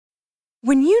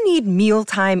When you need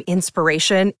mealtime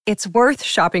inspiration, it's worth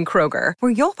shopping Kroger,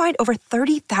 where you'll find over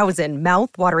 30,000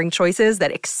 mouth-watering choices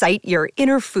that excite your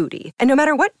inner foodie. And no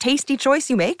matter what tasty choice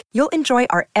you make, you'll enjoy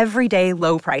our everyday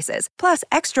low prices, plus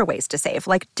extra ways to save,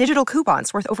 like digital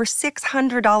coupons worth over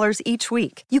 $600 each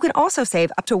week. You can also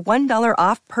save up to $1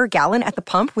 off per gallon at the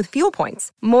pump with fuel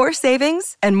points. More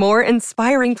savings and more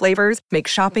inspiring flavors make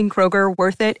shopping Kroger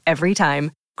worth it every time.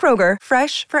 Kroger,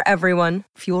 fresh for everyone.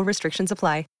 Fuel restrictions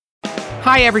apply.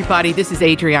 Hi, everybody. This is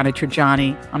Adriana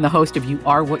Trajani. I'm the host of You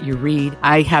Are What You Read.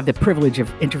 I have the privilege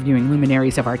of interviewing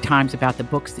luminaries of our times about the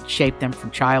books that shaped them from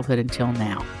childhood until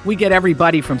now. We get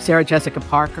everybody from Sarah Jessica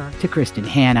Parker to Kristen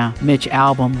Hanna, Mitch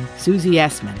Albom, Susie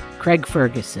Essman, Craig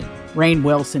Ferguson, Rainn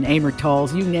Wilson, Amor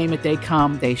Tolls, you name it, they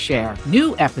come, they share.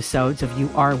 New episodes of You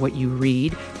Are What You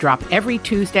Read drop every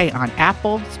Tuesday on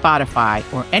Apple, Spotify,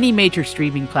 or any major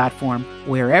streaming platform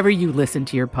wherever you listen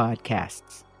to your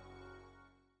podcasts.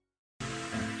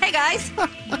 Hey guys,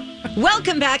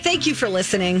 welcome back. Thank you for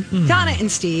listening. Donna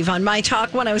and Steve on My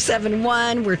Talk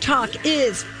 107.1, where talk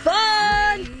is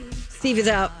fun. Steve is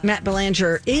out. Matt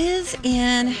Belanger is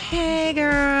in. Hey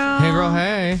girl. Hey girl,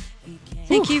 hey.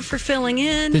 Thank you for filling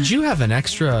in. Did you have an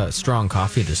extra strong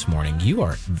coffee this morning? You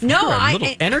are a little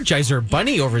Energizer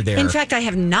bunny over there. In fact, I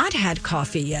have not had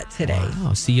coffee yet today.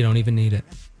 Wow, see, you don't even need it.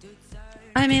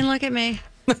 I mean, look at me.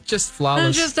 Just flawless.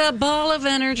 I'm just a ball of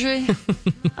energy.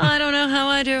 I don't know how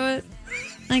I do it.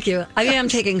 Thank you. I am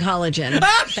taking collagen.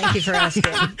 Thank you for asking.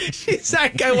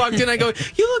 I walked in, I go,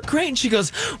 you look great. And she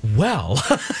goes, well,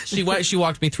 she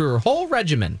walked me through her whole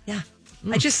regimen. Yeah.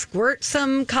 I just squirt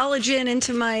some collagen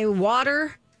into my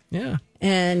water. Yeah.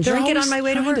 And drink it on my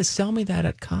way to work. To sell me that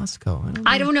at Costco.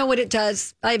 I don't know what it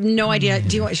does. I have no idea.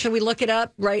 Should we look it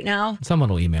up right now? Someone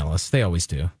will email us. They always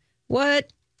do.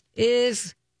 What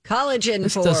is collagen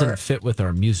this for? This doesn't fit with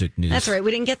our music news. That's right.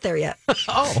 We didn't get there yet.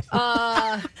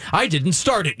 I didn't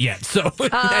start it yet, so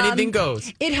anything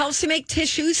goes. It helps to make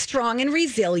tissues strong and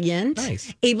resilient.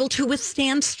 Nice. Able to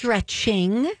withstand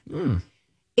stretching.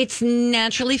 It's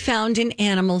naturally found in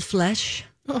animal flesh.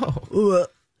 Oh.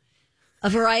 A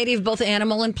variety of both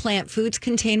animal and plant foods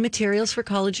contain materials for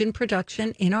collagen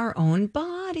production in our own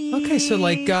body. Okay, so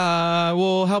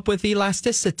will help with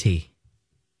elasticity.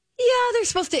 Yeah, they're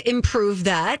supposed to improve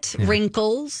that. Yeah.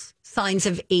 Wrinkles, signs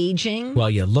of aging. Well,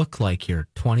 you look like you're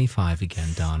 25 again,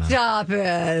 Donna. Stop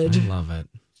it. I love it.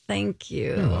 Thank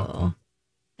you. You're welcome.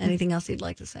 Anything else you'd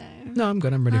like to say? No, I'm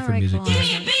good. I'm ready for music. Cool.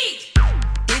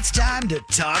 It's time to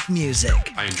talk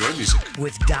music. I enjoy music.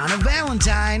 With Donna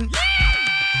Valentine.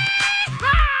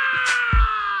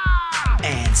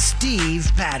 And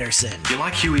Steve Patterson. You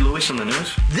like Huey Lewis on the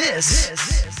news? This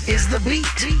is The Beat.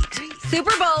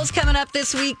 Super Bowl's coming up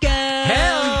this weekend.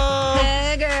 Hello.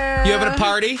 Hey, girl. You having a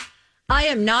party? I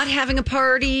am not having a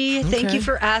party. Okay. Thank you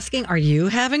for asking. Are you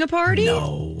having a party?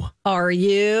 No. Are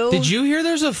you? Did you hear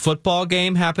there's a football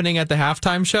game happening at the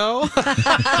halftime show?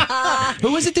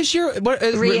 Who was it this year?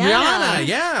 Rihanna.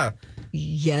 Yeah.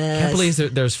 Yes. I can't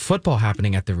believe there's football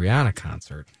happening at the Rihanna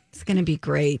concert. It's going to be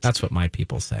great. That's what my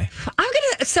people say.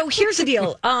 So here's the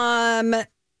deal.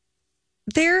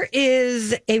 There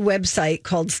is a website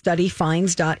called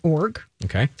studyfinds.org.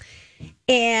 Okay.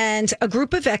 And a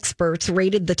group of experts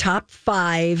rated the top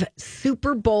 5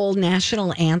 Super Bowl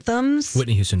national anthems.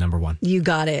 Whitney Houston, number 1. You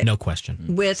got it. No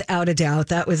question. Without a doubt.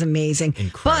 That was amazing.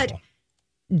 Incredible.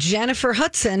 But Jennifer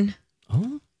Hudson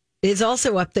is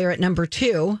also up there at number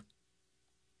 2.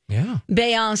 Yeah.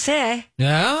 Beyonce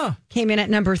came in at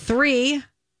number 3.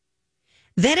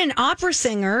 Then an opera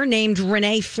singer named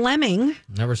Renee Fleming.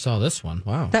 Never saw this one.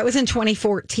 Wow. That was in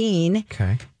 2014.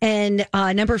 Okay. And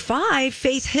number 5,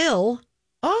 Faith Hill.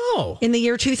 Oh. In the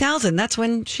year 2000. That's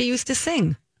when she used to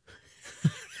sing.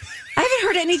 I haven't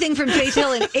heard anything from Faith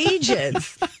Hill in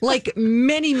ages. Like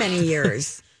many, many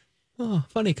years. Oh,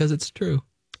 funny because it's true.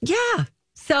 Yeah.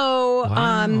 So,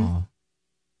 wow.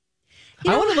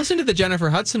 I want to listen to the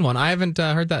Jennifer Hudson one. I haven't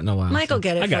heard that in a while. Michael,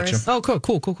 get it for us. Oh,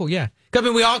 cool. Yeah. I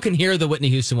mean, we all can hear the Whitney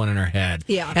Houston one in our head.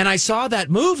 Yeah. And I saw that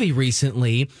movie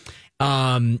recently.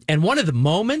 And one of the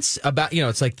moments about,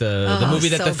 it's like the movie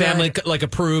that the family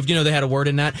approved, they had a word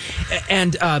in that.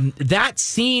 And that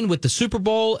scene with the Super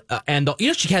Bowl and,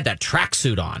 she had that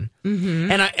tracksuit on.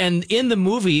 Mm-hmm. And in the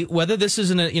movie, whether this is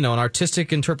an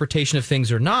artistic interpretation of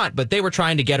things or not, but they were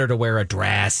trying to get her to wear a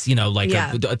dress,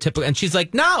 a typical, and she's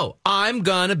like, no, I'm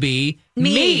gonna be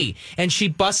me. And she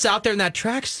busts out there in that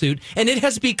tracksuit and it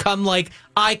has become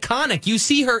iconic. You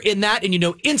see her in that and you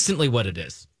know instantly what it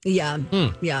is. Yeah.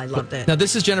 Yeah, I loved it. Now,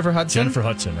 this is Jennifer Hudson? Jennifer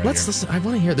Hudson, right? Let's listen. I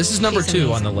want to hear. This is number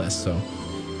 2 on the list, so.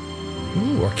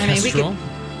 Ooh, orchestral.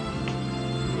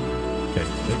 Okay,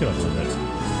 take it off for a minute.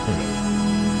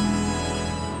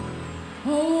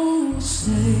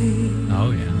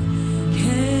 Oh, yeah.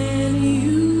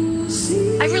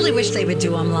 I really wish they would do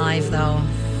them live, though.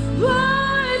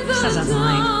 This doesn't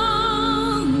mind.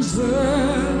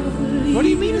 What do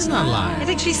you mean it's not live? I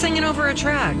think she's singing over a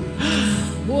track.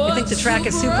 I think the track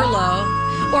is super low,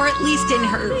 or at least in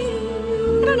her.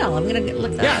 I don't know. I'm going to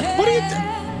look that up. Yeah, what do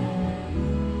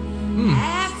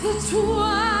you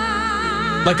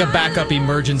Like a backup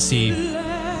emergency.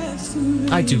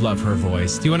 I do love her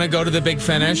voice. Do you want to go to the big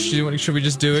finish? Should we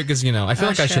just do it? Because I feel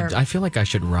I feel like I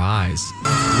should rise.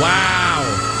 Wow.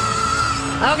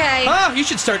 Okay. Oh, you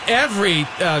should start every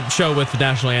show with the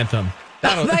national anthem.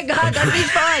 Oh my God, that'd be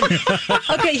fun.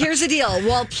 Okay, here's the deal.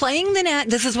 While playing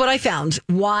this is what I found.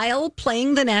 While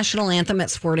playing the national anthem at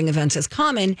sporting events is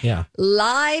common,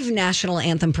 live national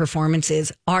anthem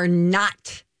performances are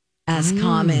not as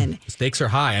common. The stakes are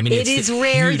high. I mean, it is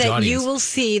rare that you will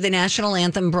see the national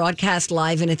anthem broadcast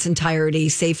live in its entirety,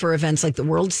 save for events like the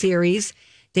World Series,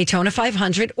 Daytona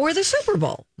 500, or the Super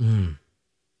Bowl.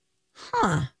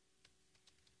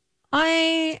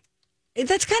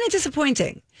 That's kind of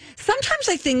disappointing. Sometimes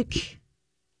I think,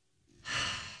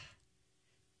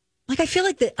 I feel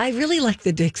like I really like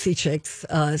the Dixie Chicks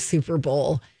Super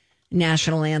Bowl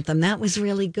national anthem. That was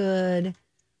really good.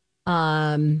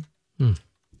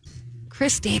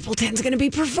 Chris Stapleton's going to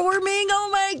be performing. Oh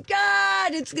my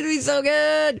God, it's going to be so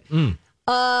good.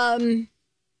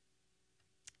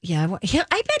 Yeah,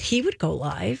 I bet he would go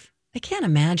live. I can't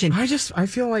imagine. I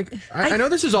feel like I know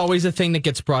this is always a thing that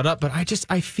gets brought up, but I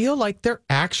feel like they're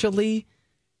actually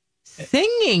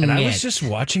singing. And I was just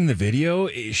watching the video.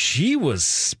 She was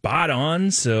spot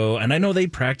on. So, and I know they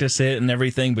practice it and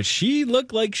everything, but she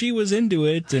looked like she was into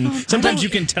it. And sometimes you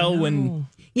can tell when.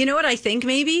 You know what I think?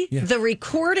 Maybe the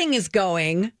recording is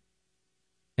going,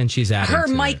 and she's adding. Her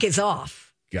mic is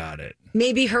off. Got it.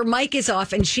 Maybe her mic is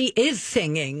off, and she is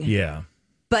singing. Yeah.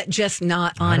 But just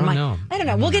not on mic. I don't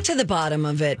know. We'll get to the bottom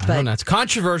of it. But it's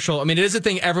controversial. I mean, it is a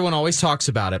thing. Everyone always talks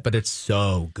about it, but it's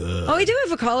so good. Oh, we do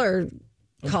have a caller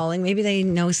calling. Maybe they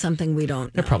know something we don't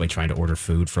know. They're probably trying to order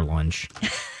food for lunch.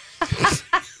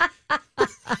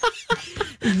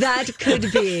 That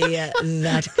could be.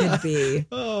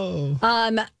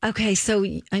 Oh. Okay, so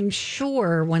I'm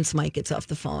sure once Mike gets off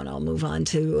the phone, I'll move on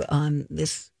to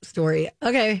this story.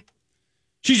 Okay.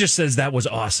 She just says that was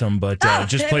awesome, but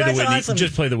just play the Whitney. Awesome.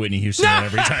 Just play the Whitney Houston one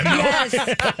every time. Yes,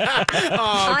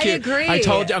 I agree. I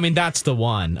told you. I mean, that's the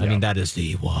one. I mean, that is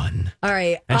the one. All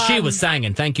right, and she was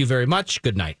singing. Thank you very much.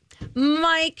 Good night,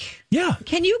 Mike. Yeah.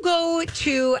 Can you go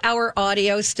to our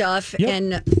audio stuff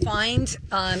and find?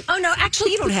 Oh no,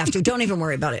 actually, you don't have to. Don't even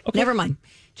worry about it. Okay. Never mind.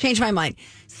 Change my mind.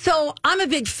 So I'm a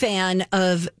big fan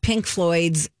of Pink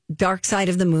Floyd's "Dark Side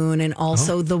of the Moon" and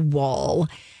also "The Wall."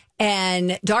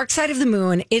 And Dark Side of the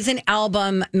Moon is an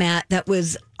album, Matt, that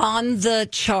was on the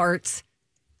charts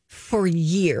for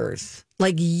years,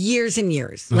 like years and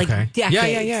years, like decades.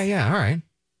 Yeah. All right.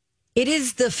 It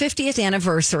is the 50th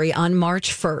anniversary on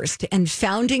March 1st, and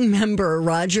founding member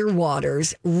Roger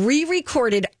Waters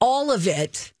re-recorded all of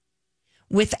it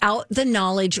without the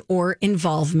knowledge or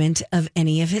involvement of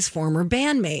any of his former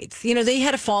bandmates. You know, they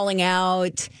had a falling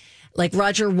out, like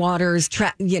Roger Waters,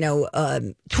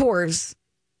 tours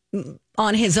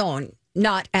on his own,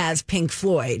 not as Pink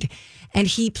Floyd. And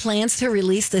he plans to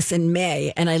release this in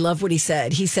May. And I love what he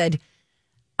said. He said,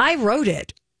 I wrote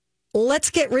it. Let's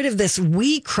get rid of this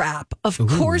we crap. Of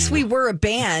course we were a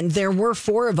band. There were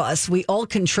 4 of us. We all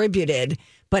contributed,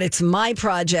 but it's my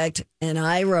project and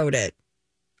I wrote it.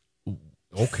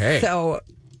 Okay. So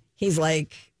he's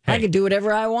like, I could do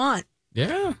whatever I want.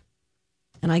 Yeah.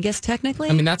 And I guess technically,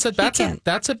 I mean, that's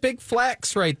a big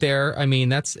flex right there. I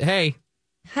mean, hey.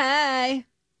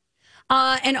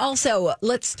 And also,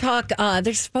 let's talk.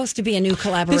 There's supposed to be a new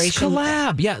collaboration. This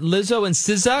collab, Lizzo and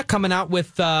SZA coming out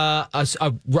with a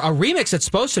remix that's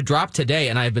supposed to drop today,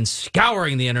 and I've been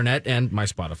scouring the internet and my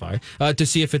Spotify to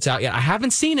see if it's out yet. I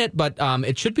haven't seen it, but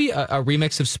it should be a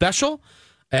remix of Special.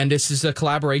 And this is a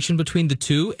collaboration between the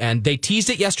two. And they teased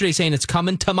it yesterday saying it's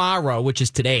coming tomorrow, which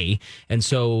is today. And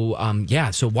so,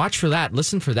 so watch for that.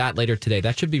 Listen for that later today.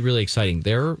 That should be really exciting.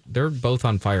 They're both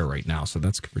on fire right now. So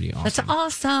that's pretty awesome. That's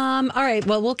awesome. All right.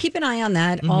 Well, we'll keep an eye on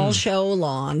that all show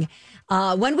long.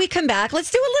 When we come back, let's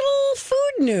do a little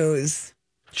food news.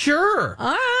 Sure.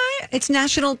 All right. It's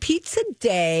National Pizza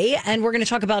Day. And we're going to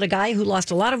talk about a guy who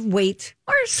lost a lot of weight,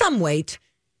 or some weight,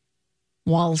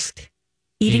 whilst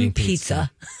eating pizza.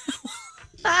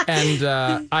 And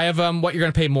I have what you're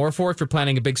going to pay more for if you're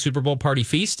planning a big Super Bowl party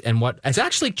feast, and what is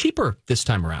actually cheaper this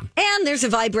time around. And there's a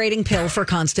vibrating pill for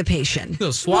constipation.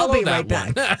 We'll swallow we'll be that right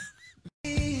one. Back.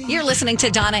 You're listening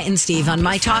to Donna and Steve on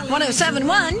My Talk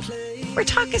 107.1, where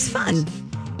talk is fun.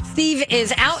 Steve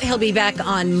is out. He'll be back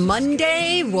on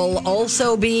Monday. We'll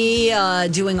also be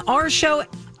doing our show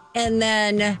and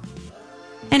then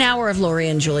an hour of Lori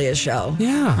and Julia's show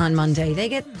on Monday. They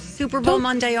get Super Bowl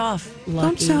Monday off. Lucky.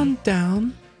 Don't sound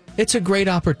down. It's a great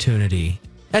opportunity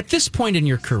at this point in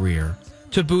your career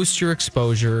to boost your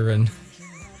exposure and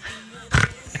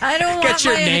I don't get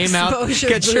your name out.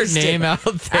 Get your name out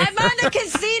there. I'm on the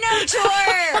casino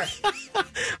tour.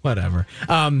 Whatever.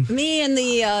 Me and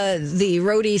the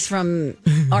roadies from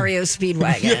REO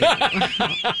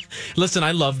Speedwagon. Listen,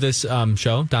 I love this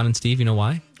show, Don and Steve. You know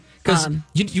why? Because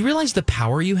you realize the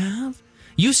power you have?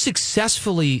 You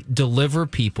successfully deliver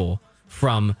people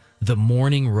from the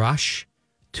morning rush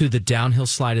to the downhill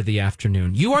slide of the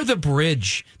afternoon. You are the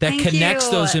bridge that connects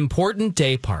those important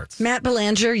day parts. Matt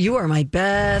Belanger, you are my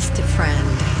best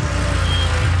friend.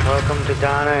 Welcome to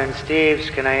Donna and Steve's.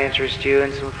 Can I interest you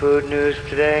in some food news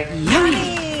today?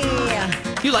 Yummy!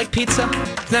 You like pizza?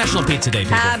 It's National Pizza Day,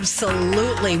 people.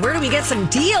 Absolutely. Where do we get some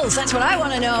deals? That's what I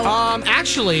want to know.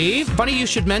 Actually, funny you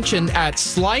should mention at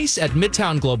Slice at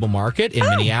Midtown Global Market in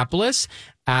Minneapolis.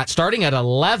 Starting at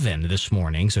 11 this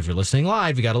morning. So if you're listening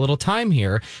live, you got a little time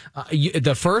here.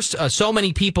 The first so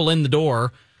many people in the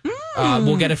door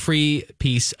will get a free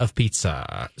piece of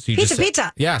pizza. So you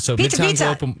pizza. Yeah, so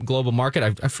Midtown Global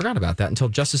Market. I forgot about that until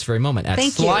just this very moment at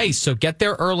Slice. So get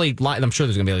there early. I'm sure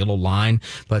there's going to be a little line.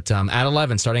 But at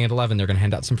 11, starting at 11, they're going to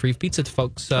hand out some free pizza to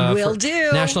folks. Will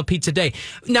do. National Pizza Day.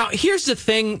 Now, here's the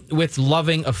thing with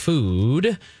loving a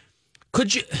food.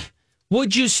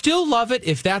 Would you still love it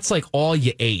if that's like all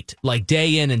you ate, like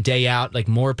day in and day out, like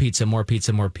more pizza, more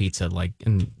pizza, more pizza, like?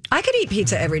 I could eat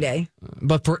pizza every day,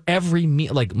 but for every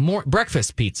meal, like more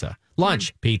breakfast pizza,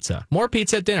 lunch pizza, more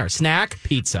pizza at dinner, snack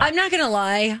pizza. I'm not gonna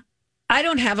lie, I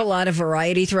don't have a lot of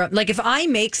variety throughout. Like if I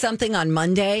make something on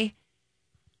Monday,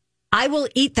 I will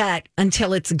eat that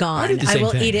until it's gone. I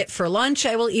will eat it for lunch.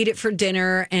 I will eat it for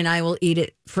dinner, and I will eat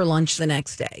it for lunch the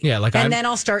next day. Yeah, then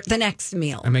I'll start the next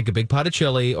meal. I make a big pot of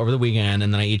chili over the weekend,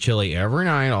 and then I eat chili every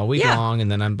night all week long.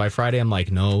 And then by Friday, I'm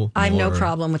like, no. I have no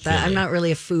problem with that. Chili. I'm not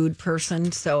really a food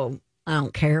person, so I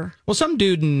don't care. Well, some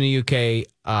dude in the UK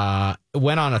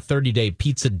went on a 30-day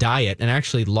pizza diet and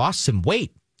actually lost some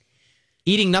weight,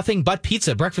 eating nothing but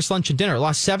pizza, breakfast, lunch, and dinner.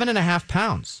 Lost 7.5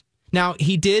 pounds. Now,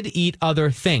 he did eat other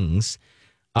things,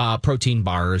 protein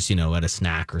bars, at a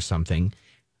snack or something,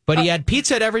 but he had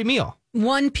pizza at every meal.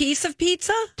 One piece of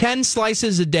pizza? 10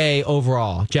 slices a day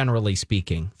overall, generally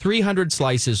speaking. 300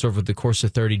 slices over the course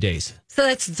of 30 days. So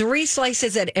that's 3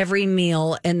 slices at every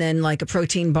meal and then like a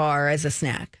protein bar as a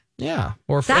snack. Yeah.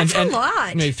 That's a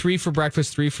lot. 3 for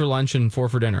breakfast, 3 for lunch, and 4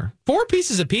 for dinner. 4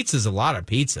 pieces of pizza is a lot of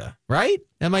pizza, right?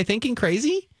 Am I thinking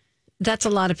crazy? That's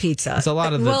a lot of pizza. It's a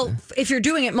lot of Well, if you're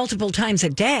doing it multiple times a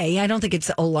day, I don't think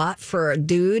it's a lot for a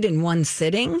dude in one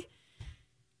sitting.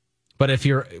 But if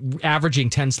you're averaging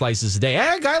 10 slices a day,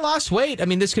 a guy lost weight. I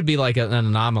mean, this could be like an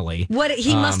anomaly. What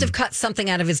he must have cut something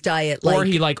out of his diet, or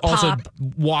he also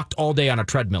walked all day on a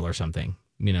treadmill or something.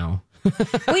 We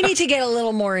need to get a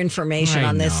little more information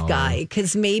on this guy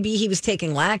because maybe he was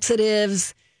taking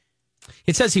laxatives.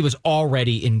 It says he was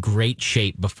already in great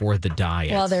shape before the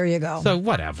diet. Well, there you go. So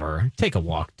whatever. Take a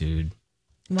walk, dude.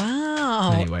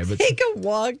 Wow. Anyway, take a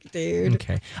walk, dude.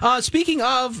 Okay. Speaking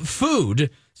of food,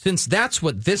 since that's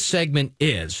what this segment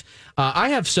is, I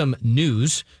have some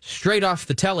news straight off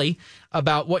the telly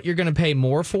about what you're going to pay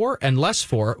more for and less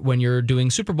for when you're doing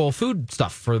Super Bowl food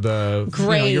stuff for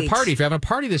your party. If you're having a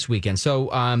party this weekend. So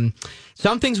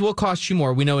some things will cost you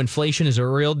more. We know inflation is a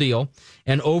real deal.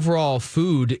 And overall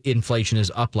food inflation is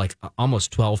up like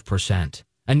almost 12%.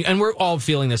 And we're all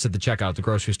feeling this at the checkout at the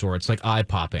grocery store. It's like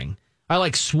eye-popping.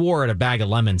 I swore at a bag of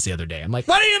lemons the other day. I'm like,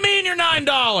 what do you mean you're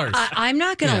 $9? I'm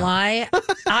not going to lie.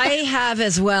 I have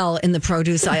as well in the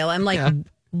produce aisle. I'm like,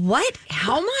 what?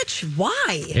 How much?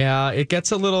 Why? Yeah, it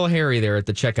gets a little hairy there at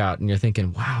the checkout. And you're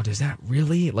thinking, wow, does that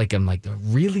really? I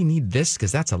really need this?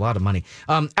 Because that's a lot of money.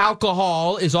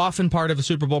 Alcohol is often part of a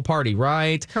Super Bowl party,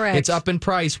 right? Correct. It's up in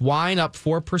price. Wine up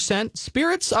 4%.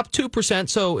 Spirits up 2%.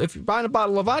 So if you're buying a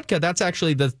bottle of vodka, that's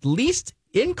actually the least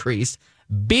increase.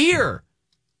 Beer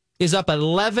is up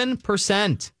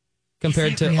 11%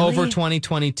 compared to over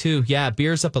 2022. Yeah,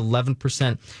 beer's up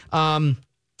 11%.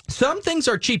 Some things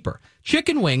are cheaper.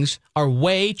 Chicken wings are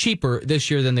way cheaper this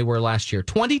year than they were last year.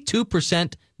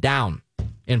 22% down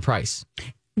in price.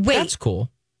 Wait. That's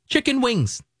cool. Chicken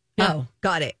wings. Yeah. Oh,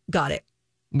 got it.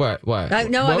 What?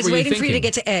 No, I was waiting for you to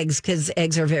get to eggs because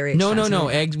eggs are very expensive. No.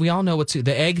 Eggs. We all know what's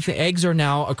the eggs are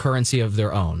now a currency of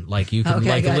their own. Like you can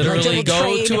literally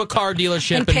go to a car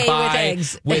dealership and buy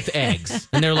with eggs.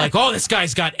 And they're like, oh, this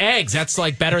guy's got eggs. That's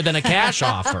better than a cash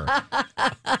offer.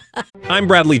 I'm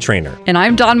Bradley Trainer. And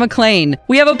I'm Don McClain.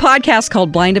 We have a podcast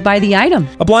called Blinded by the Item.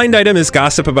 A blind item is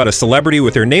gossip about a celebrity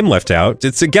with their name left out.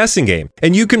 It's a guessing game,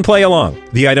 and you can play along.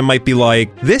 The item might be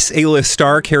like, this A-list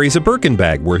star carries a Birkin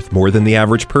bag worth more than the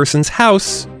average person's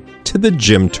house to the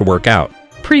gym to work out.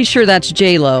 Pretty sure that's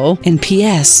J-Lo. And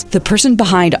P.S. the person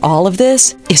behind all of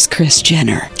this is Kris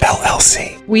Jenner,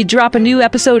 LLC. We drop a new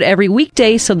episode every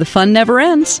weekday so the fun never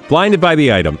ends. Blinded by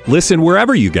the Item. Listen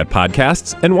wherever you get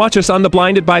podcasts and watch us on the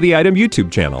Blinded by the Item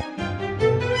YouTube channel.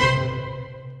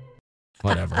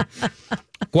 Whatever.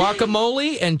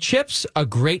 Guacamole and chips, a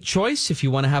great choice if you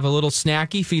want to have a little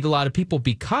snacky, feed a lot of people,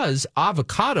 because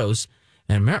avocados,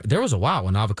 and there was a while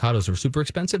when avocados were super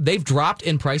expensive. They've dropped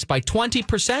in price by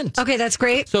 20%. Okay, that's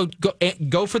great. So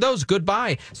go for those.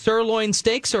 Goodbye. Sirloin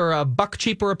steaks are $1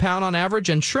 cheaper a pound on average,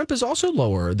 and shrimp is also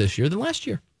lower this year than last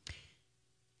year.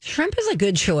 Shrimp is a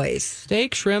good choice.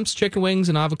 Steak, shrimps, chicken wings,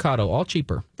 and avocado, all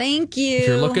cheaper. Thank you. If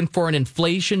you're looking for an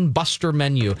inflation buster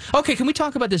menu. Okay, can we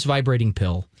talk about this vibrating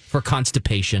pill for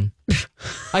constipation?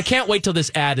 I can't wait till this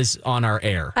ad is on our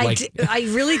air. I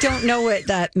really don't know what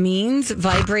that means,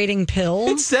 vibrating pill.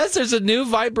 It says there's a new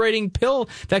vibrating pill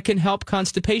that can help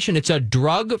constipation. It's a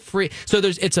drug-free. So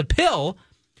it's a pill,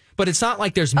 but it's not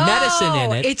like there's medicine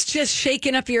in it. It's just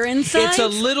shaking up your insides? It's a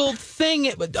little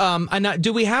thing.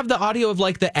 Do we have the audio of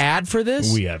like the ad for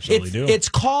this? We absolutely do. It's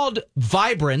called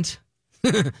Vibrant.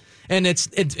 And it's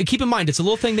keep in mind, it's a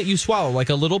little thing that you swallow, like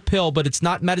a little pill, but it's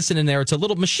not medicine in there. It's a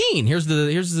little machine. Here's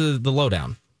the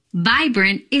lowdown.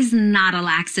 Vibrant is not a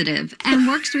laxative and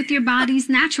works with your body's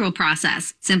natural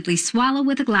process. Simply swallow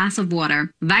with a glass of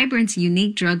water. Vibrant's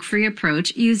unique drug-free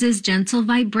approach uses gentle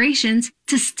vibrations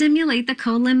to stimulate the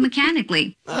colon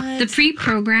mechanically. The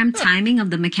pre-programmed timing of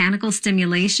the mechanical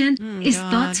stimulation is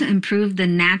thought to improve the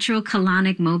natural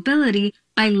colonic mobility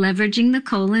by leveraging the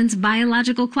colon's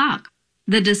biological clock.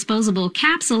 The disposable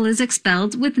capsule is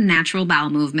expelled with natural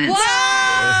bowel movements.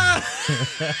 Why?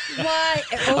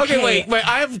 Okay, wait.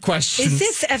 I have questions. Is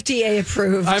this FDA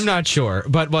approved? I'm not sure.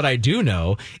 But what I do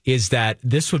know is that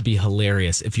this would be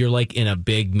hilarious if you're like in a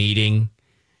big meeting,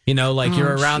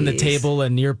 you're around the table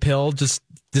and your pill just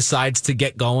decides to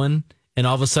get going. And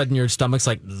all of a sudden your stomach's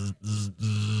like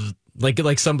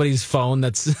somebody's phone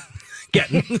that's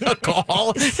getting a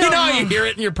call. So, how you hear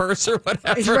it in your purse or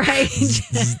whatever. Right.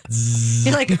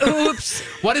 You're like, oops.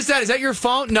 What is that? Is that your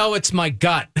phone? No, it's my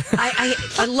gut.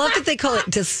 I love that they call it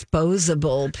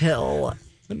disposable pill.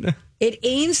 It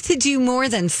aims to do more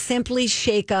than simply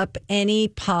shake up any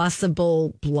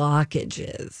possible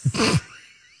blockages.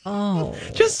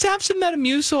 Just have some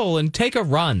Metamucil and take a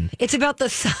run. It's about the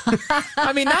size.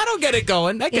 I mean, that'll get it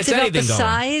going. That gets anything going. It's about the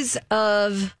size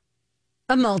of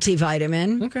a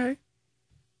multivitamin. Okay.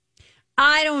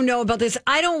 I don't know about this.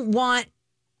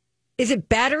 Is it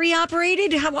battery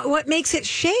operated? What makes it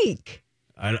shake?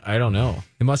 I don't know.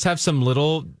 It must have some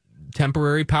little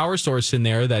temporary power source in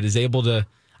there that is able to.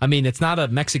 I mean, it's not a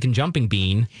Mexican jumping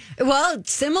bean. Well,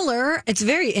 it's similar. It's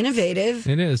very innovative.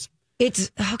 It is.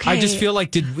 It's okay. I just feel like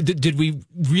did we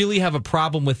really have a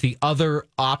problem with the other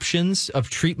options of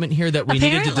treatment here that we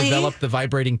needed to develop the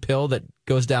vibrating pill that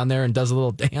goes down there and does a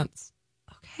little dance?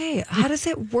 Okay, how does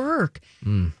it work?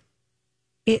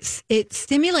 It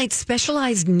stimulates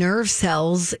specialized nerve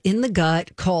cells in the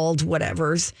gut called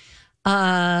whatevers.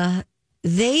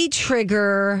 They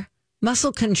trigger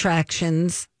muscle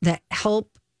contractions that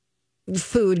help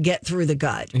food get through the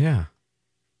gut. Yeah.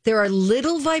 There are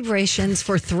little vibrations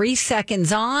for 3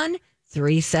 seconds on,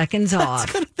 3 seconds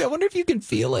off. I wonder if you can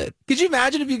feel it. Could you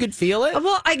imagine if you could feel it?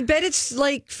 Well, I bet it's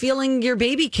like feeling your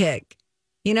baby kick.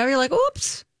 You're like,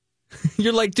 oops.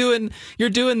 You're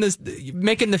doing this,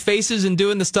 making the faces and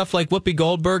doing the stuff like Whoopi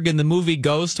Goldberg in the movie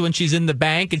Ghost when she's in the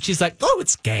bank and she's like, oh,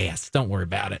 it's gas. Don't worry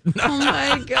about it. Oh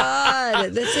my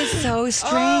God. This is so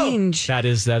strange. That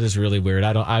is really weird.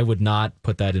 I would not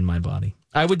put that in my body.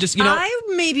 I would just, I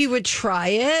maybe would try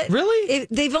it. Really?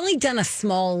 They've only done a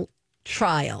small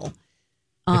trial.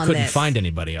 I couldn't find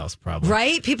anybody else, probably.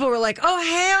 Right? People were like, oh,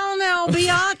 hell no,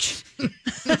 biatch.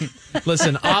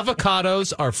 Listen,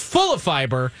 avocados are full of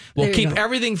fiber. We'll keep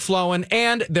everything flowing,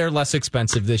 and they're less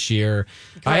expensive this year.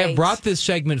 Great. I have brought this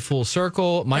segment full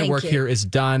circle. My work here is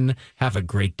done. Have a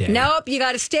great day. Nope, you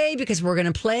got to stay because we're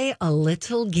going to play a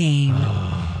little game.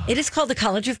 It is called the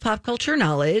College of Pop Culture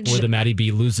Knowledge. Or the Maddie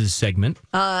B. Loses segment.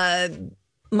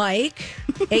 Mike,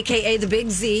 a.k.a. the Big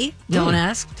Z. Don't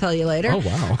ask. Tell you later. Oh,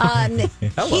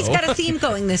 wow. He's got a theme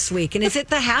going this week. And is it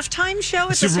the halftime show?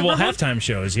 At Super Bowl halftime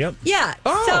shows, yep. Yeah.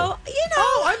 Oh. So,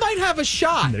 I might have a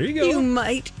shot. There you go. You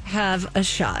might have a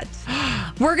shot.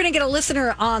 We're going to get a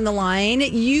listener on the line.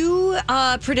 You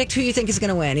predict who you think is going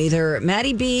to win, either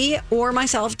Maddie B or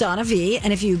myself, Donna V.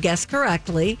 And if you guess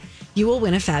correctly, you will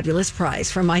win a fabulous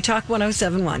prize from My Talk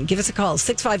 1071. Give us a call,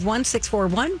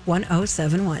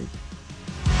 651-641-1071.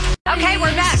 Okay,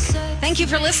 we're back. Thank you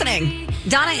for listening.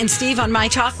 Donna and Steve on My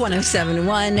Talk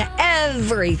 1071,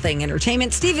 everything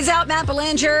entertainment. Steve is out. Matt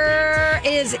Belanger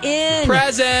is in.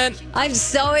 Present. I'm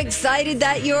so excited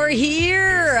that you're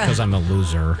here. Because I'm a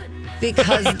loser.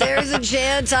 Because there's a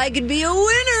chance I could be a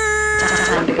winner.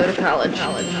 Time to go to college.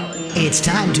 It's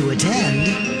time to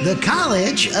attend the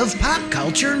College of Pop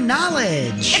Culture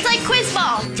Knowledge. It's like quiz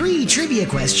ball. 3 trivia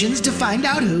questions to find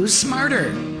out who's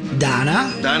smarter.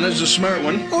 Donna? Donna's a smart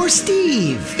one. Or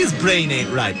Steve? His brain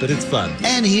ain't right, but it's fun.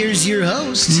 And here's your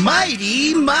host,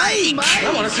 Mighty Mike.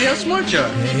 I want to see how smart you are.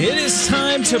 It is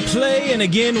time to play, and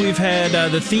again, we've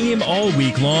had the theme all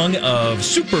week long of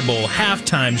Super Bowl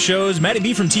halftime shows. Maddie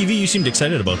B from TV, you seemed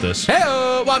excited about this. Hey,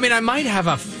 well, I mean, I might have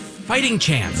a fighting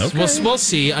chance. Okay. We'll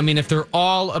see. I mean, if they're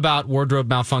all about wardrobe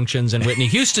malfunctions and Whitney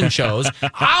Houston shows,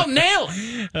 I'll nail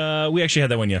it. We actually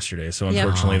had that one yesterday, so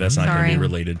unfortunately that's not going to be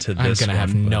related to this. I'm going to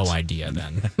have no idea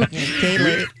then.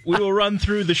 We will run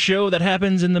through the show that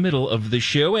happens in the middle of the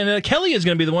show, and Kelly is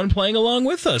going to be the one playing along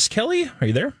with us. Kelly, are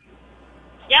you there?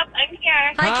 Yep, I'm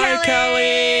here. Hi,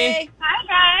 Kelly. Hi,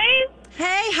 guys.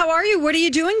 Hey, how are you? What are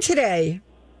you doing today?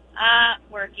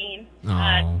 Working.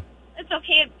 Oh. It's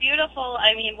okay. It's beautiful.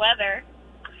 I mean, weather.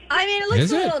 I mean, it looks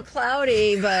Is a it? little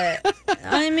cloudy, but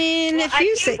I mean, Well, if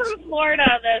you I say... came from Florida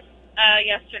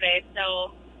yesterday,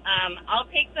 so I'll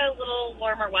take the little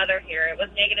warmer weather here. It was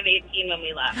negative 18 when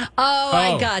we left.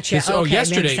 I gotcha. Okay,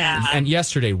 yesterday, makes sense. and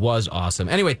yesterday was awesome.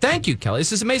 Anyway, thank you, Kelly.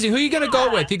 This is amazing. Who are you going to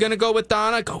go with? You going to go with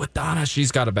Donna? Go with Donna.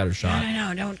 She's got a better shot.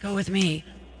 No, don't go with me.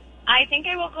 I think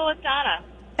I will go with Donna.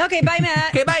 Okay, bye,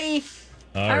 Matt. Okay, bye.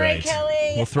 All right,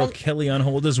 Kelly. We'll throw Kelly on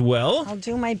hold as well. I'll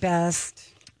do my best,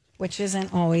 which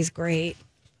isn't always great,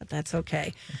 but that's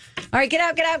okay. All right, get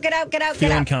out.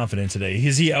 Feeling confident today.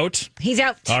 Is he out? He's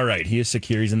out. All right, he is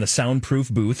secure. He's in the soundproof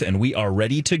booth, and we are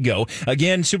ready to go.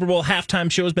 Again, Super Bowl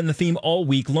halftime show has been the theme all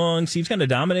week long. Steve's kind of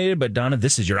dominated, but Donna,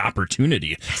 this is your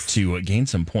opportunity to gain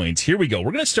some points. Here we go.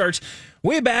 We're going to start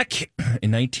way back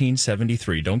in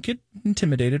 1973. Don't get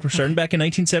intimidated. We're starting back in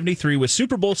 1973 with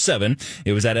Super Bowl VII.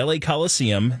 It was at LA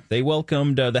Coliseum. They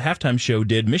welcomed, the halftime show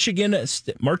did Michigan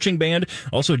marching band,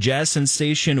 also jazz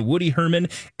sensation Woody Herman,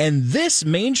 and this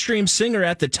mainstream singer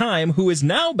at the time who is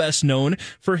now best known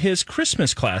for his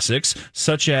Christmas classics,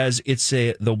 such as It's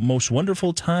the Most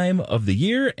Wonderful Time of the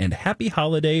Year and Happy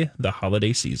Holiday, the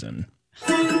Holiday Season.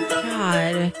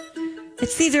 God.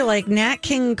 It's either like Nat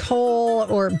King Cole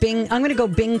or Bing. I'm going to go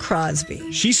Bing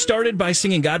Crosby. She started by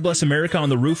singing God Bless America on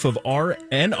the roof of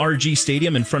NRG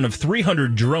Stadium in front of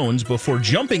 300 drones before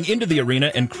jumping into the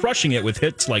arena and crushing it with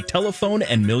hits like Telephone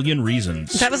and Million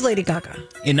Reasons. That was Lady Gaga.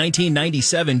 In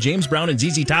 1997, James Brown and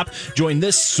ZZ Top joined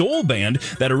this soul band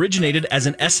that originated as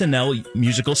an SNL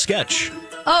musical sketch.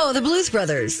 Oh, the Blues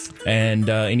Brothers. And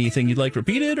anything you'd like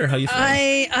repeated, or how you feel?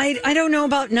 I don't know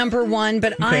about number one,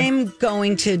 but okay. I'm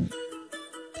going to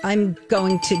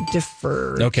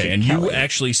defer. Okay, to and Kelly. you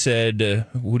actually said,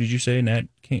 who did you say, Nat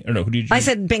King? Or no, who did you? I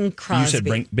said Bing Crosby. You said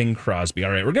Bing Crosby.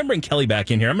 All right, we're going to bring Kelly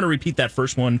back in here. I'm going to repeat that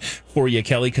first one for you,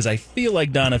 Kelly, because I feel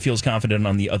like Donna feels confident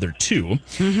on the other two.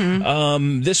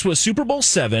 Mm-hmm. This was Super Bowl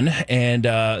VII, and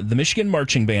the Michigan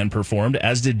Marching Band performed,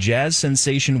 as did jazz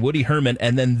sensation Woody Herman,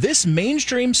 and then this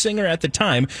mainstream singer at the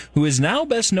time, who is now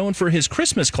best known for his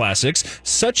Christmas classics,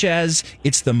 such as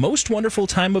It's the Most Wonderful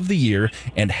Time of the Year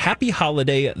and Happy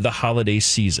Holiday, the Holiday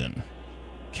Season.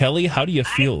 Kelly, how do you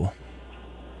feel?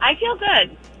 I feel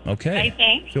good. Okay. I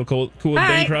think. Feel cool with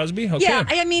Bing Crosby? Okay. Yeah,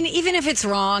 I mean, even if it's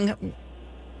wrong,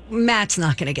 Matt's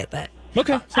not going to get that.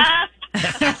 Okay.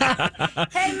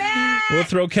 Hey, Matt! We'll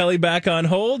throw Kelly back on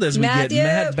hold as we get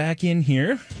Matt back in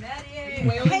here. Hey,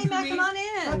 Matt, come on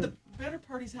in. The better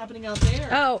party's happening out there.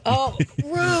 Oh,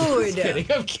 rude.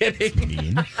 I'm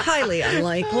kidding. Highly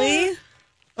unlikely.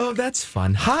 Oh, that's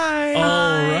fun. Hi.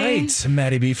 All right,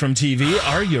 Maddie B from TV,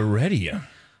 are you ready?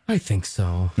 I think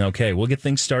so. Okay, we'll get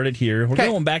things started here. We're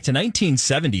going back to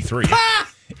 1973.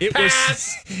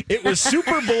 It was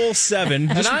Super Bowl VII.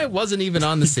 And I wasn't even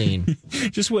on the scene.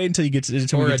 Just wait until we get to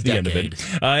the end of it.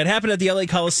 It happened at the LA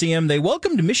Coliseum. They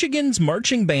welcomed Michigan's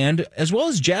marching band, as well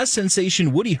as jazz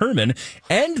sensation Woody Herman,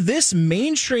 and this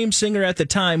mainstream singer at the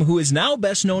time, who is now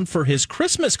best known for his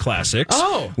Christmas classics,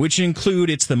 which include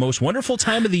It's the Most Wonderful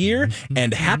Time of the Year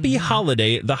and Happy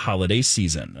Holiday, the Holiday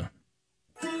Season.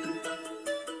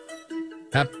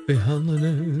 Happy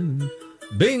holiday.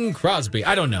 Bing Crosby.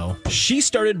 I don't know. She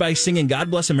started by singing God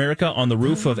Bless America on the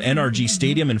roof of NRG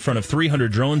Stadium in front of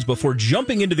 300 drones before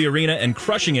jumping into the arena and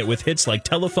crushing it with hits like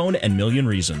Telephone and Million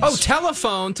Reasons. Oh,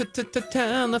 Telephone.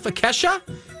 Kesha?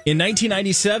 In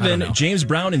 1997, James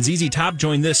Brown and ZZ Top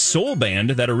joined this soul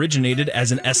band that originated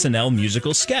as an SNL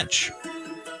musical sketch.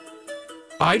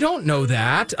 I don't know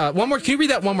that. One more. Can you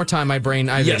read that one more time? My brain.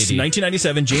 Yes,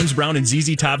 1997, James Brown and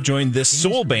ZZ Top joined this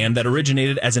soul band that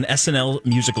originated as an SNL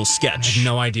musical sketch. I have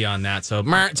no idea on that. So,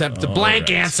 it's a blank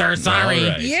answer. Sorry.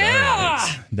 All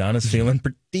right. Donna's feeling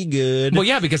pretty good. Well,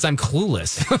 yeah, because I'm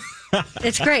clueless.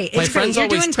 It's great. My friends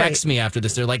always text me after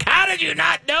this. They're like, "How did you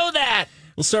not know that?"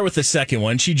 We'll start with the second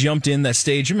one. She jumped in that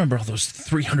stage. Remember all those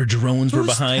 300 drones were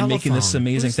behind making this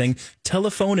amazing thing.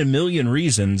 Telephone and Million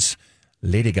Reasons.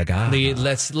 Lady Gaga. Lady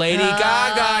Gaga.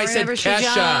 I said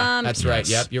Kesha. That's right.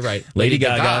 Yep, you're right. Lady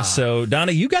Gaga. So,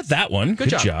 Donna, you got that one. Good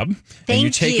job. And you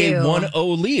take a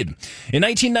 1-0 lead. In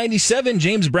 1997,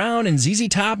 James Brown and ZZ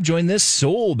Top joined this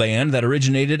soul band that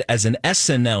originated as an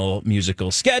SNL musical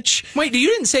sketch. Wait, you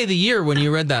didn't say the year when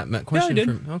you read that question? No, I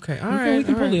did. Okay, all right. We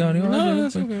can pull the audio. No,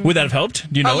 that's okay. Would that have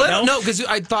helped? Do you know it now? No, because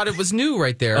I thought it was new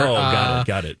right there. Oh,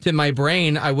 got it. To my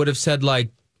brain, I would have said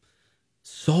like,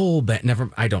 soul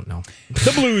band. I don't know.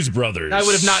 The Blues Brothers. I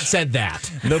would have not said that.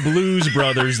 The Blues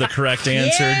Brothers, the correct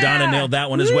answer. Yeah. Donna nailed that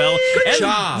one as well. Good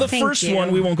job. The first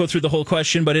one, we won't go through the whole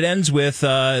question, but it ends with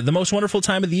the most wonderful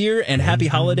time of the year and happy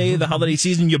holiday, the holiday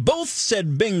season. You both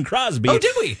said Bing Crosby. Oh,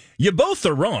 did we? You both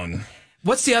are wrong.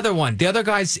 What's the other one? The other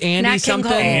guy's Andy Nat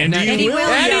something. Andy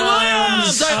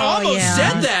Williams. I almost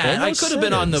said that. I could have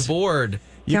been on the board.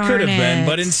 You could have been,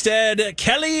 but instead,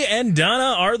 Kelly and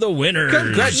Donna are the winners.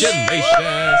 Congratulations.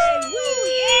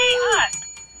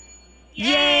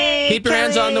 Yay! Keep your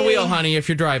hands on the wheel, honey, if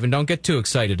you're driving. Don't get too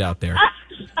excited out there.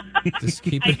 Just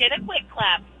keep I did a quick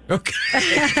clap. Okay.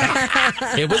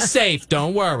 It was safe.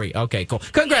 Don't worry. Okay, cool.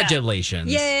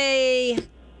 Congratulations. Yay!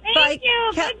 Thank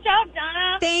you. Good job,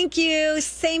 Donna. Thank you.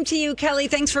 Same to you, Kelly.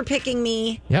 Thanks for picking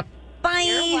me. Yep. Bye.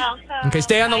 You're welcome. Okay,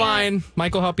 stay on the line.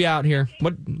 Mike will help you out here.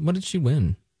 What did she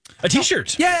win? A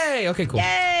T-shirt. Yay! Okay, cool.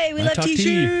 Yay! We love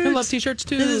T-shirts. I love T-shirts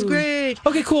too. This is great.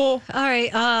 Okay, cool. All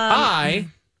right. I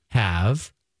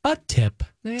have a tip.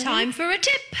 Time for a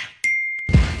tip.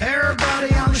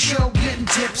 Everybody on the show getting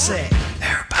tipsy.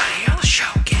 Everybody on the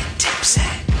show getting tipsy.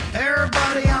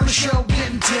 Everybody on the show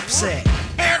getting tipsy.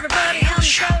 Everybody on the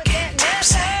show getting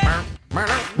tipsy.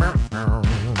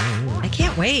 I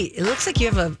can't wait. It looks like you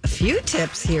have a few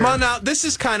tips here. Well, now, this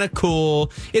is kind of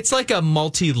cool. It's like a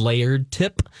multi-layered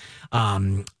tip.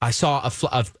 I saw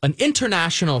an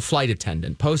international flight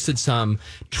attendant posted some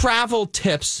travel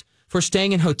tips for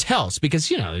staying in hotels because,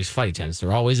 these flight attendants,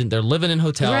 they're living in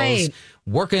hotels, right,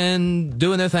 working,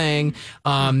 doing their thing.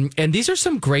 And these are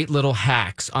some great little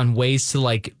hacks on ways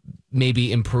to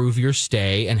maybe improve your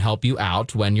stay and help you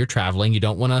out when you're traveling. You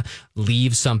don't want to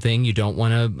leave something. You don't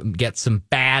want to get some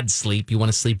bad sleep. You want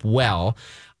to sleep well.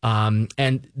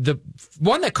 And the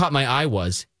one that caught my eye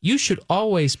was you should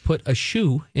always put a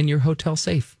shoe in your hotel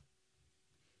safe.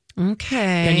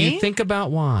 Okay. Can you think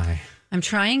about why? I'm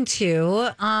trying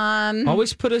to.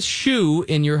 Always put a shoe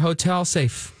in your hotel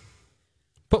safe.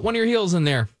 Put one of your heels in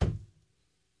there.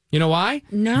 You know why?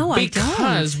 No, I don't.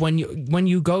 Because when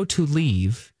you go to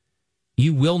leave,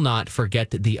 you will not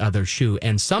forget the other shoe.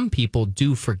 And some people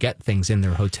do forget things in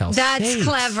their hotel That's stays.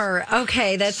 Clever.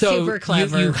 Okay, that's so super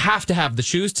clever. You have to have the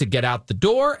shoes to get out the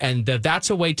door, and that's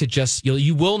a way to just,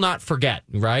 you will not forget,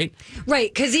 right?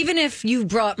 Right, because even if you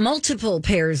brought multiple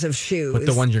pairs of shoes. But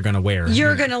the ones you're going to wear.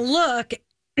 You're going to look,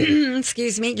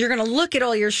 excuse me, you're going to look at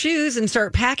all your shoes and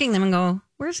start packing them and go,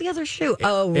 where's the other shoe?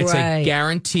 It's a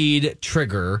guaranteed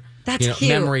trigger. That's cute.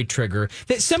 Memory trigger.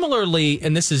 Similarly,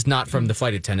 and this is not from the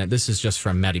flight attendant, this is just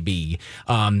from Maddie B.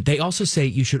 They also say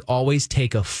you should always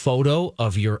take a photo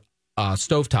of your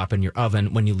stovetop in your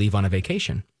oven when you leave on a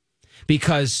vacation.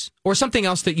 Or something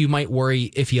else that you might worry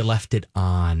if you left it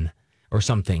on or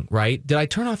something, right? Did I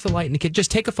turn off the light in the kitchen?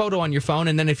 Just take a photo on your phone,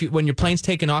 and then when your plane's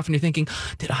taken off and you're thinking,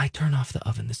 did I turn off the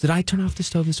oven? Did I turn off the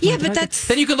stove this morning? Yeah, but that's...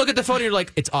 Then you can look at the photo and you're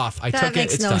like, it's off. That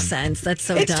makes no sense. That's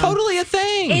so dumb. It's totally a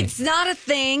thing. It's not a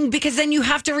thing because then you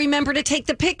have to remember to take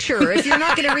the picture. If you're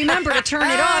not going to remember to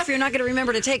turn it off, you're not going to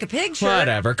remember to take a picture.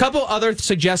 Whatever. A couple other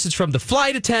suggestions from the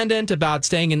flight attendant about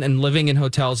staying and living in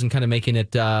hotels and kind of making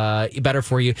it better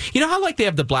for you. You know how they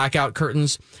have the blackout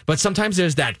curtains, but sometimes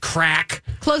there's that crack?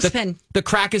 Clothespin. The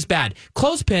crack is bad.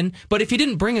 Clothespin, but if you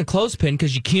didn't bring a clothespin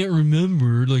because you can't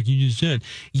remember, like you just said,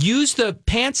 use the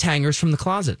pants hangers from the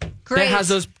closet. Great. That has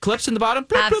those clips in the bottom.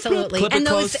 Absolutely. Clip And it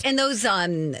close.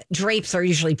 those drapes are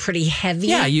usually pretty heavy.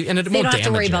 Yeah, and it they won't don't have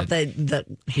to worry damage about the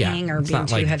hanger it's being not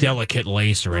too like heavy. delicate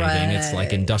lace or anything. It's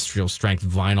like industrial strength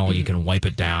vinyl. You can wipe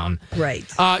it down. Right.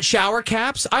 Shower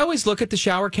caps. I always look at the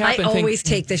shower cap I and always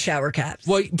take the shower caps.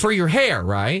 well, for your hair,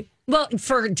 right? Well,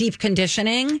 for deep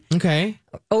conditioning. Okay.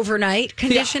 Overnight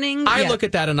conditioning. I look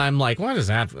at that and I'm like, what is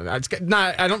that? It's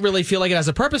not, I don't really feel like it has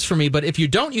a purpose for me, but if you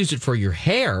don't use it for your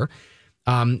hair,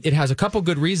 it has a couple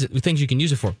good things you can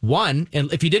use it for. One,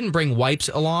 and if you didn't bring wipes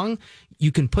along,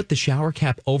 you can put the shower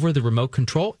cap over the remote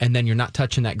control and then you're not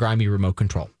touching that grimy remote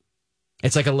control.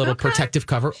 It's like a little protective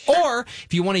cover. Or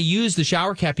if you want to use the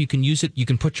shower cap, you can use it. You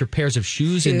can put your pairs of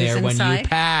shoes in there when you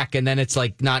pack, and then it's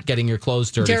like not getting your clothes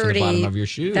dirty from the bottom of your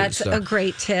shoes. That's a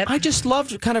great tip. I just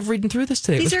loved kind of reading through this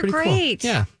today. These it was are pretty great.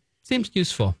 Cool. Yeah. Seems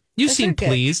useful. You seem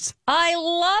pleased. I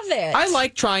love it. I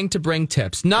like trying to bring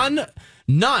tips. None,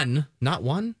 not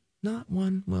one.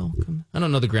 Welcome. I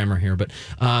don't know the grammar here, but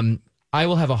I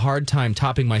will have a hard time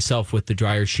topping myself with the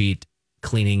dryer sheet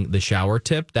cleaning the shower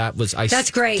tip. That's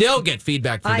great. Still get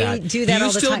feedback for that. I do that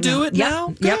all the time. Do you still do it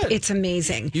now? Yep, it's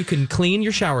amazing. You can clean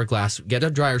your shower glass, get a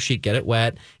dryer sheet, get it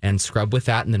wet, and scrub with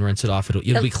that, and then rinse it off.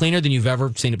 It'll be cleaner than you've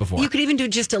ever seen it before. You could even do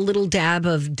just a little dab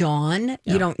of Dawn. Yeah.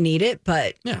 You don't need it,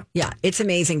 but yeah, it's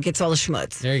amazing. Gets all the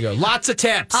schmutz. There you go. Lots of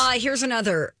tips. Here's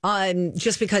another.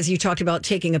 Just because you talked about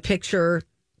taking a picture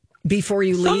before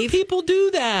you leave. Some people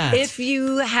do that. If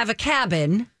you have a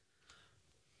cabin,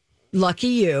 lucky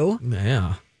you.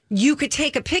 Yeah. You could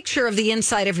take a picture of the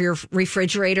inside of your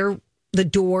refrigerator, the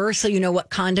door, so you know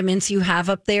what condiments you have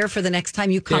up there for the next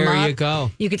time you come up. There you go.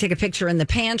 You could take a picture in the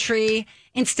pantry.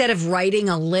 Instead of writing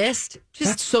a list,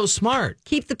 that's so smart.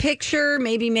 Keep the picture,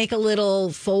 maybe make a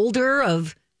little folder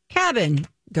of cabin.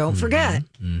 Don't forget.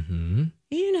 Mm-hmm.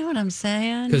 You know what I'm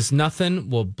saying? Because nothing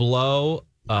will blow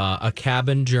a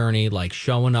cabin journey like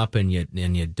showing up and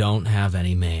you don't have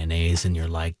any mayonnaise and you're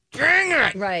like, dang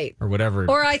it! Right. Or whatever.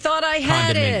 Or I thought I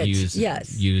had it.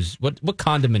 Use what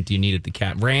condiment do you need at the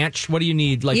cabin? Ranch? What do you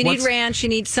need? You need ranch. You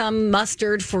need some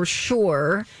mustard for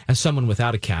sure. As someone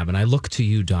without a cabin, I look to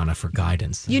you, Donna, for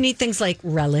guidance. You need things like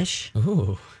relish.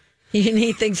 Ooh. You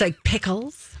need things like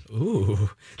pickles. Ooh.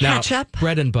 Ketchup. Now,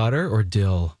 bread and butter or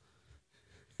dill?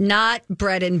 Not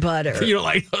bread and butter. You don't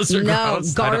like those? Are no,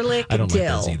 gross. garlic, I don't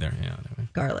dill. like those either. Yeah, anyway.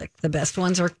 Garlic. The best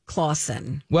ones are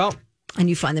Clausen. Well, and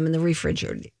you find them in the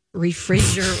refrigerator.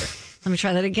 Let me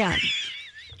try that again.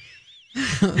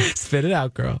 Spit it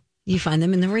out, girl. You find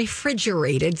them in the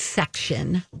refrigerated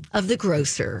section of the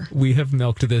grocer. We have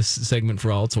milked this segment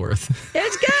for all it's worth.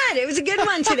 It's good. It was a good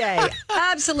one today.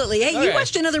 Absolutely. Hey, you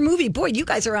watched another movie. Boy, you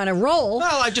guys are on a roll.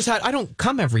 Well, I don't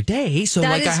come every day, so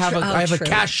that like I have a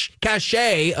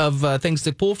cachet of things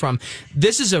to pull from.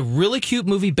 This is a really cute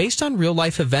movie based on real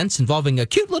life events involving a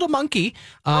cute little monkey.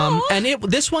 And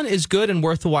this one is good and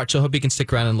worth the watch. So I hope you can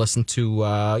stick around and listen to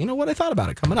what I thought about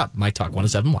it coming up. My Talk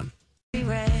 107.1.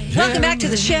 Welcome back to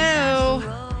the show,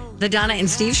 the Donna and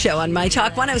Steve Show on My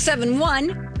Talk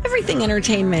 107.1, Everything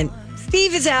Entertainment.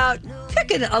 Steve is out,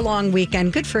 took a long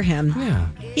weekend. Good for him. Yeah.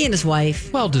 He and his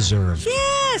wife. Well deserved.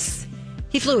 Yes.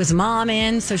 He flew his mom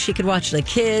in so she could watch the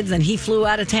kids, and he flew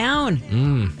out of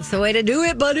town. That's the way to do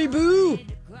it, buddy boo.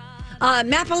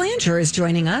 Matt Belanger is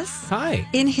joining us. Hi.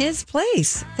 In his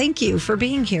place. Thank you for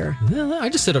being here. Well, I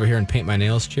just sit over here and paint my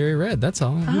nails cherry red. That's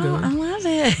all I'm doing. I love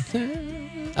it.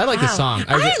 I like this song.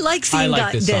 I like seeing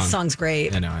this song's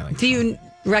great. I know. I like. Do you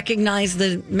recognize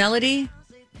the melody?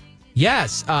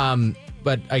 Yes,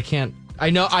 but I can't. I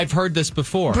know I've heard this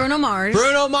before. Bruno Mars.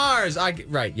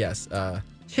 Right. Yes.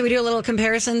 Should we do a little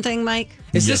comparison thing, Mike?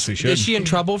 We should. Is she in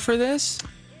trouble for this?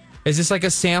 Is this like a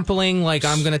sampling, like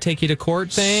I'm going to take you to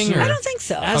court thing? Or? I don't think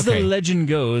so. As the legend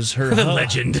goes, her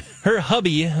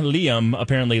hubby Liam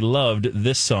apparently loved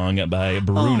this song by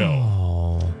Bruno.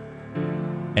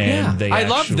 And I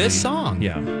love this song.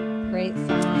 Yeah. Great song.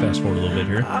 Fast forward a little bit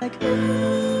here.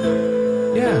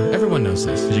 Yeah, everyone knows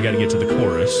this. You got to get to the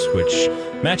chorus, which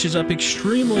matches up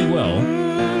extremely well.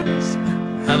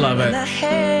 I love it.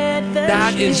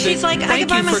 That is. She's like, I can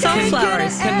buy my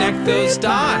sunflowers. Connect those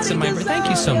dots in my. Thank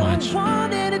you so much.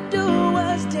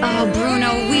 Oh,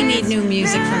 Bruno, we need new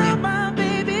music from you.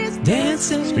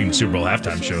 Dancing. Speaking of Super Bowl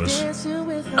halftime shows. So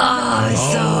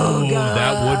good.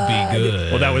 That would be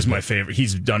good. Well, that was my favorite.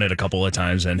 He's done it a couple of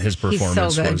times, and his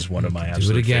performance was one of my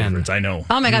absolute favorites. I know.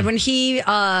 Oh my God, when he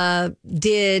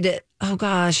did,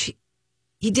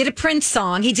 he did a Prince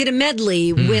song. He did a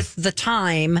medley with The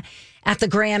Time at the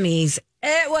Grammys.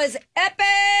 It was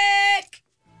epic.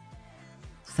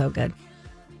 So good.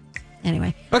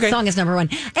 Anyway, okay. Song is number one.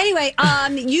 Anyway,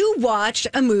 you watched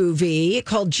a movie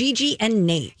called Gigi and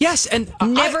Nate. Yes, and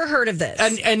never heard of this.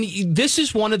 And this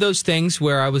is one of those things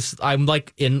where I'm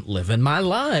like in living my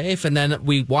life, and then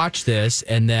we watch this,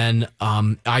 and then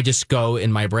I just go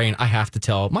in my brain, I have to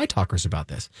tell my talkers about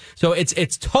this. So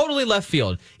it's totally left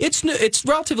field. It's new. It's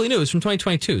relatively new. It's from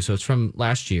 2022, so it's from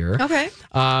last year. Okay.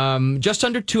 Just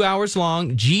under 2 hours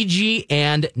long. Gigi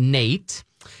and Nate.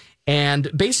 And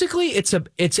basically, it says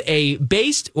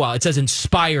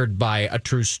inspired by a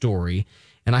true story.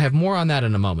 And I have more on that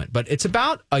in a moment. But it's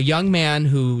about a young man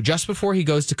who, just before he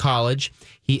goes to college,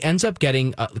 he ends up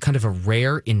getting kind of a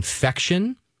rare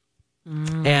infection.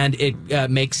 And it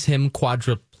makes him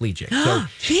quadriplegic.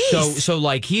 So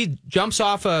like he jumps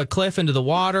off a cliff into the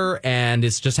water and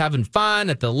is just having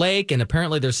fun at the lake. And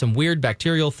apparently there's some weird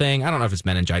bacterial thing. I don't know if it's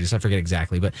meningitis. I forget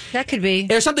exactly, but that could be.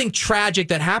 There's something tragic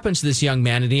that happens to this young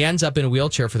man, and he ends up in a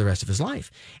wheelchair for the rest of his life.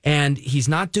 And he's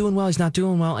not doing well.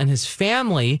 And his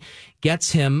family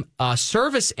gets him a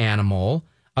service animal,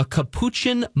 a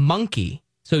capuchin monkey.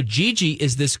 So Gigi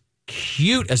is this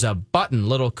cute as a button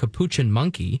little capuchin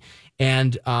monkey.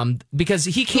 And because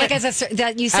he can't, like as a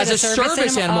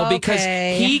service animal, because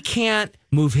he can't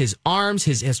move his arms,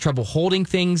 has trouble holding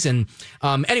things. And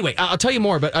anyway, I'll tell you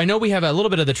more, but I know we have a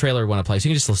little bit of the trailer we want to play, so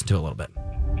you can just listen to it a little bit.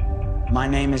 My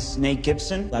name is Nate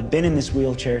Gibson. I've been in this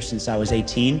wheelchair since I was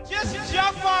 18. Just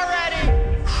jump already!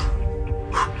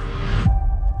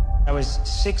 I was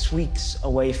 6 weeks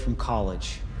away from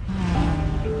college.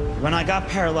 When I got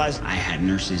paralyzed, I had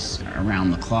nurses around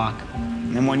the clock.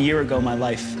 And then 1 year ago, my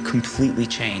life completely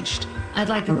changed. I'd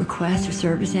like to request a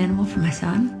service animal for my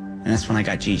son. And that's when I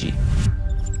got Gigi.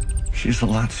 She's a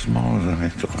lot smaller than I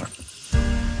thought.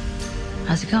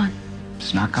 How's it going?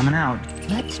 It's not coming out.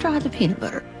 Let's try the peanut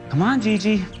butter. Come on,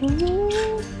 Gigi.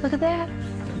 Ooh, look at that.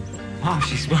 Oh,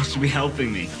 she's supposed to be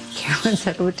helping me. Carolyn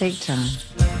said it would take time.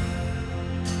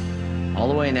 All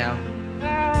the way now.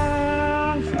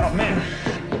 Oh, man.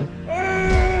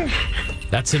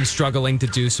 That's him struggling to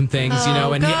do some things, you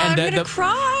know, and I'm gonna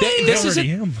cry. This is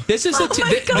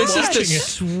the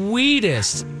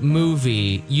sweetest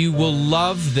movie. You will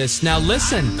love this. Now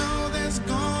listen,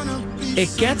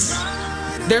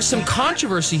 there's some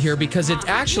controversy here because it's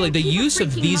actually the use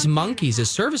of these monkeys as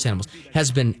service animals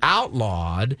has been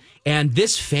outlawed, and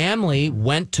this family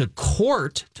went to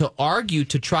court to argue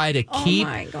to try to keep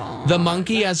the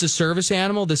monkey as a service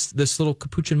animal, this little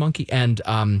capuchin monkey. And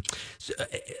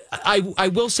I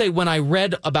will say, when I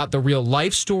read about the real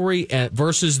life story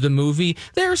versus the movie,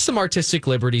 there are some artistic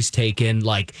liberties taken.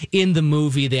 Like in the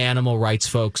movie, the animal rights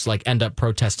folks like end up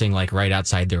protesting like right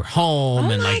outside their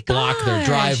home and like block their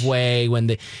driveway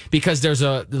because there's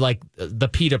the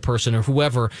PETA person or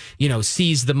whoever, you know,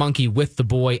 sees the monkey with the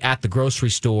boy at the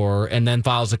grocery store and then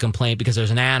files a complaint because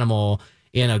there's an animal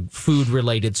in a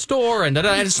food-related store, and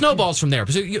it snowballs from there.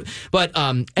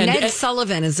 Ned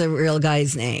Sullivan is the real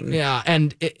guy's name. Yeah,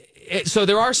 and so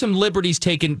there are some liberties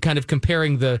taken kind of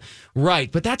comparing the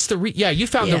but that's you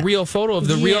found the real photo of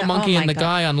the real monkey and the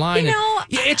guy online. You know,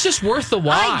 it's just worth the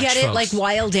watch. I get it, folks. like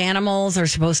wild animals are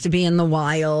supposed to be in the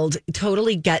wild.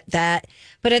 Totally get that.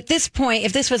 But at this point,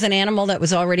 if this was an animal that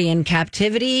was already in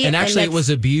captivity, and actually it was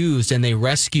abused, and they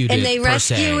rescued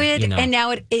it, and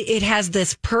now it has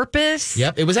this purpose.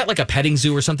 Yep, it was at like a petting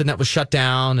zoo or something that was shut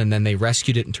down, and then they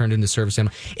rescued it and turned it into service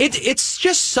animal. It's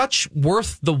just such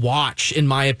worth the watch, in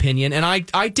my opinion. And I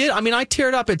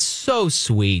teared up. It's so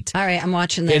sweet. All right, I'm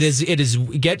watching this. It is.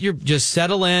 Just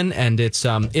settle in, and it's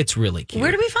really cute.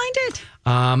 Where do we find it?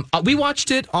 We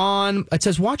watched it it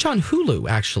says watch on Hulu,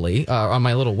 actually, on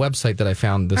my little website that I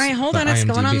found this. All right, hold on. It's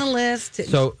going on the list.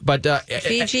 So, but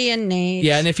Gigi and Nate.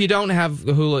 Yeah, and if you don't have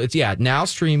Hulu, it's now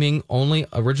streaming only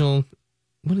original.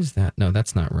 What is that? No,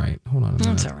 that's not right. Hold on a minute.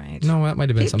 That's all right. No, that might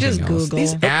have been something just else. Google.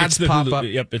 These ads pop Hulu, up.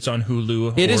 Yep, it's on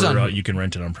Hulu. It is on. You can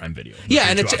rent it on Prime Video. Yeah,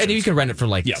 and you can rent it for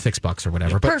like $6 or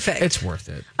whatever. But perfect. It's worth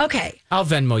it. Okay. I'll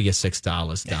Venmo you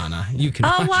 $6, Donna. You can.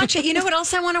 I'll watch it. You know what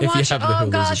else I want to watch? You have the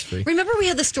Hulu's, gosh! free. Remember we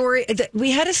had the story.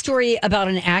 We had a story about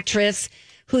an actress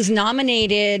who's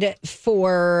nominated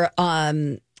for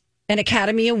an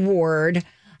Academy Award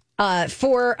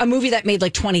for a movie that made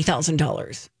like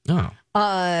 $20,000. Oh.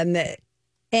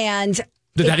 And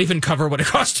did that even cover what it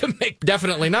cost to make?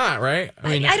 Definitely not, right?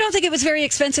 I don't think it was very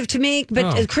expensive to make,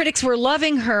 but critics were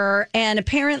loving her. And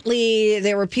apparently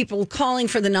there were people calling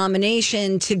for the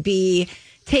nomination to be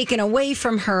taken away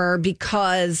from her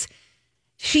because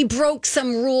she broke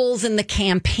some rules in the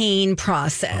campaign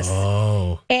process.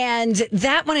 Oh. And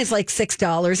that one is like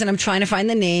 $6, and I'm trying to find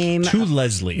the name. To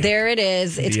Leslie. There it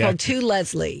is. It's called To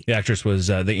Leslie. The actress was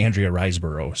the Andrea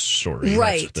Riseborough story.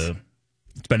 Right.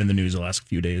 That's It's been in the news the last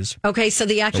few days. Okay, so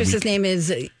the actress's name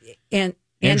is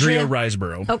Andrea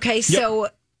Riseborough. Okay, so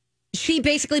she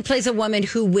basically plays a woman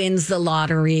who wins the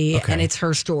lottery, and it's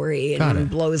her story, and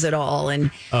blows it all.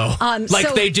 And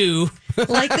they do.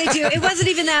 Like they do. It wasn't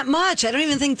even that much. I don't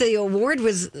even think the award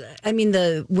was. I mean,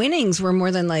 the winnings were more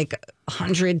than like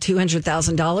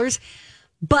 $100,000-$200,000.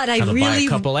 But I really buy a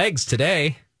couple eggs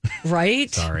today.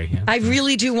 Right? Sorry. Yeah. I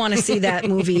really do want to see that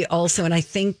movie also, and I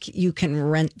think you can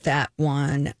rent that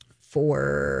one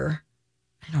for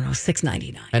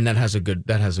 $6.99. And that has a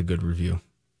good review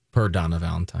per Donna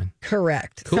Valentine.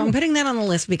 Correct. Cool. So I'm putting that on the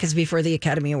list because before the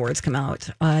Academy Awards come out,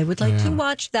 I would like to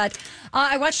watch that.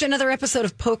 I watched another episode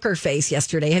of Poker Face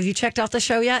yesterday. Have you checked out the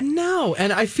show yet? No,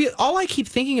 and I feel all I keep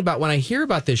thinking about when I hear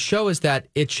about this show is that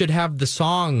it should have the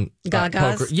song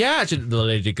Gaga's? Poker. Yeah, it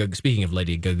should, speaking of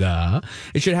Lady Gaga,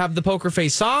 it should have the Poker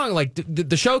Face song. Like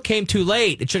the show came too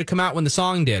late. It should have come out when the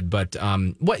song did. But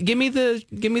what? Give me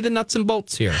the nuts and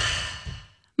bolts here.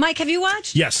 Mike, have you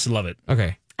watched? Yes, love it.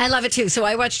 Okay. I love it too. So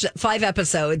I watched 5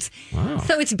 episodes. Wow.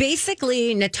 So it's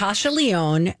basically Natasha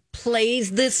Lyonne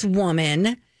plays this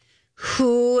woman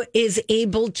who is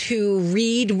able to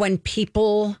read when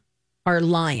people are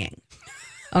lying.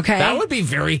 Okay. That would be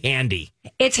very handy.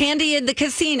 It's handy in the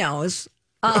casinos.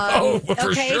 For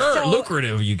sure. So,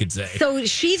 lucrative, you could say. So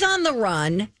she's on the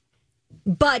run,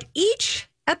 but each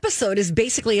episode is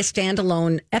basically a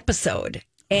standalone episode.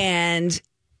 And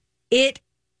it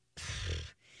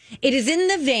is in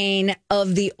the vein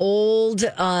of the old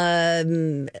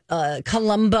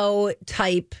Columbo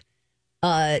type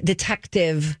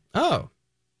detective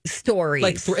stories.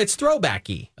 Like it's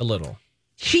throwbacky a little.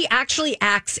 She actually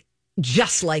acts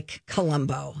just like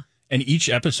Columbo. And each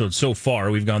episode so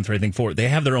far, we've gone through, I think, 4. They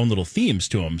have their own little themes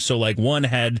to them. So, like, one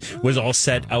was all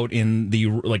set out in a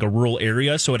rural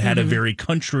area. So it had a very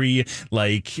country,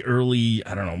 like, early,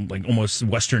 I don't know, like almost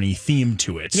Western-y theme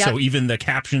to it. Yep. So even the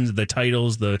captions, the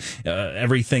titles, the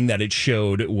everything that it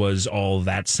showed was all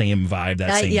that same vibe,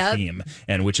 that same theme,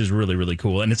 and which is really, really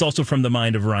cool. And it's also from the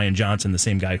mind of Rian Johnson, the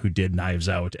same guy who did Knives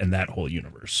Out and that whole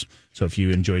universe. So if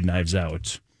you enjoyed Knives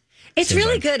Out, it's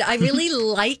really good. I really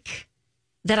like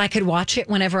that I could watch it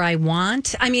whenever I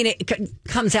want. I mean, it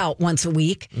comes out once a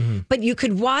week, but you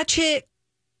could watch it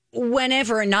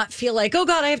whenever and not feel like, oh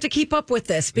God, I have to keep up with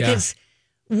this because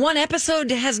one episode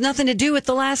has nothing to do with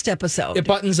the last episode. It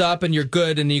buttons up and you're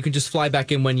good and you can just fly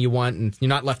back in when you want and you're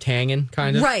not left hanging,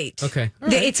 kind of. Right. Okay. All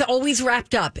right. It's always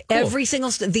wrapped up. Cool. Every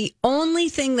single, the only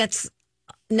thing that's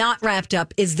not wrapped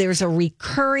up is there's a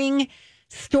recurring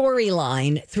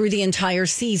storyline through the entire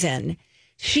season.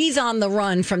 She's on the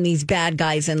run from these bad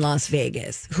guys in Las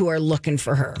Vegas who are looking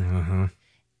for her.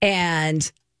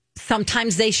 And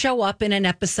sometimes they show up in an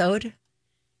episode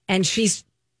and she's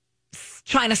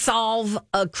trying to solve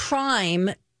a crime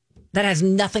that has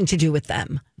nothing to do with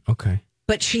them. Okay.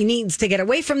 But she needs to get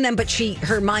away from them, but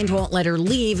her mind won't let her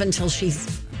leave until she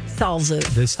solves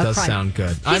This does crime. sound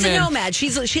good. She's a nomad.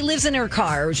 She lives in her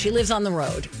car. She lives on the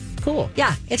road. Cool.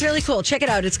 Yeah, it's really cool. Check it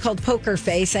out. It's called Poker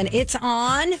Face and it's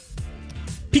on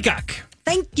Peacock.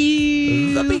 Thank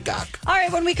you. The Peacock. All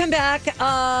right, when we come back,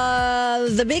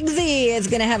 the Big Z is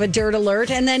going to have a dirt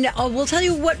alert, and then we'll tell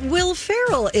you what Will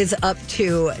Ferrell is up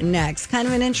to next. Kind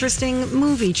of an interesting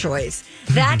movie choice.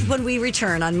 That when we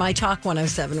return on My Talk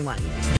 1071.